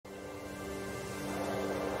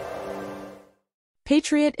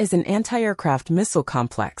Patriot is an anti-aircraft missile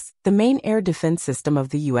complex, the main air defense system of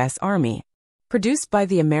the U.S. Army, produced by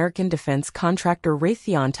the American defense contractor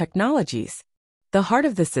Raytheon Technologies. The heart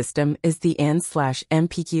of the system is the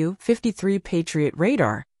N/MPQ-53 Patriot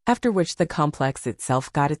radar, after which the complex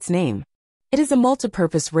itself got its name. It is a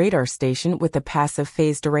multipurpose radar station with a passive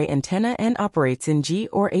phased array antenna and operates in G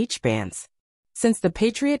or H bands. Since the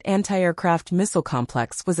Patriot anti-aircraft missile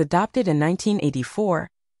complex was adopted in 1984,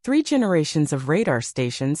 3 generations of radar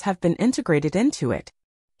stations have been integrated into it.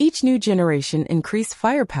 Each new generation increased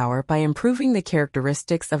firepower by improving the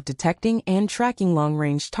characteristics of detecting and tracking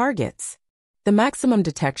long-range targets. The maximum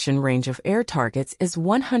detection range of air targets is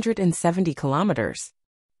 170 kilometers.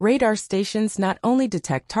 Radar stations not only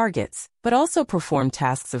detect targets, but also perform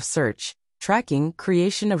tasks of search, tracking,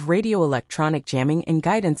 creation of radio-electronic jamming and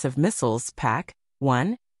guidance of missiles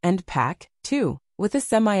PAC-1 and PAC-2, with a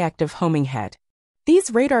semi-active homing head.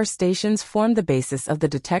 These radar stations form the basis of the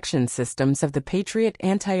detection systems of the Patriot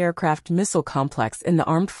anti-aircraft missile complex in the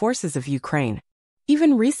armed forces of Ukraine.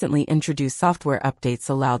 Even recently introduced software updates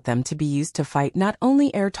allowed them to be used to fight not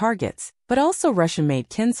only air targets, but also Russian-made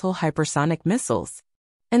Kinzhal hypersonic missiles.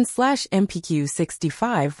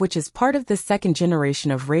 N/MPQ-65, which is part of the second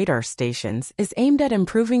generation of radar stations, is aimed at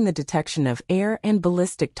improving the detection of air and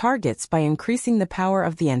ballistic targets by increasing the power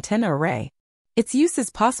of the antenna array. Its use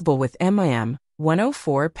is possible with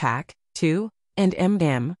MIM-104 PAC-2 and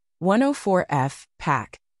MM-104F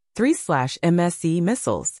PAC-3/MSE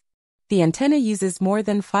missiles. The antenna uses more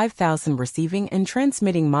than 5,000 receiving and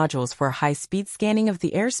transmitting modules for high-speed scanning of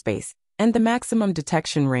the airspace, and the maximum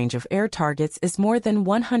detection range of air targets is more than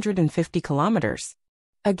 150 kilometers.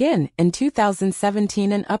 Again, in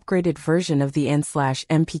 2017 an upgraded version of the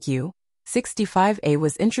N/MPQ-65A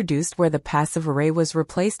was introduced where the passive array was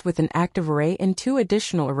replaced with an active array and 2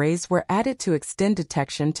 additional arrays were added to extend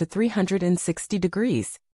detection to 360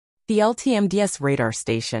 degrees. The LTMDS radar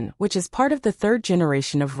station, which is part of the third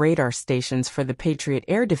generation of radar stations for the Patriot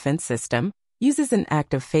air defense system, uses an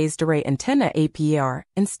active phased array antenna APAR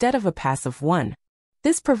instead of a passive one.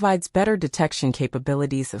 This provides better detection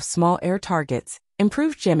capabilities of small air targets,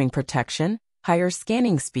 improved jamming protection, higher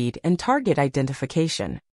scanning speed, and target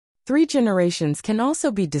identification. 3 generations can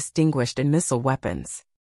also be distinguished in missile weapons.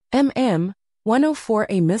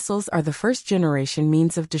 MM-104A missiles are the first generation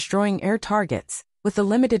means of destroying air targets, with a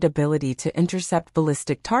limited ability to intercept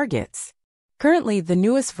ballistic targets. Currently, the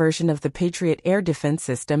newest version of the Patriot air defense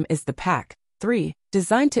system is the PAC-3,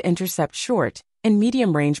 designed to intercept short and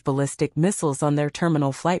medium-range ballistic missiles on their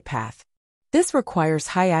terminal flight path. This requires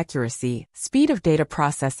high accuracy, speed of data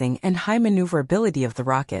processing, and high maneuverability of the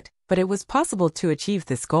rocket, but it was possible to achieve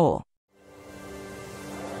this goal.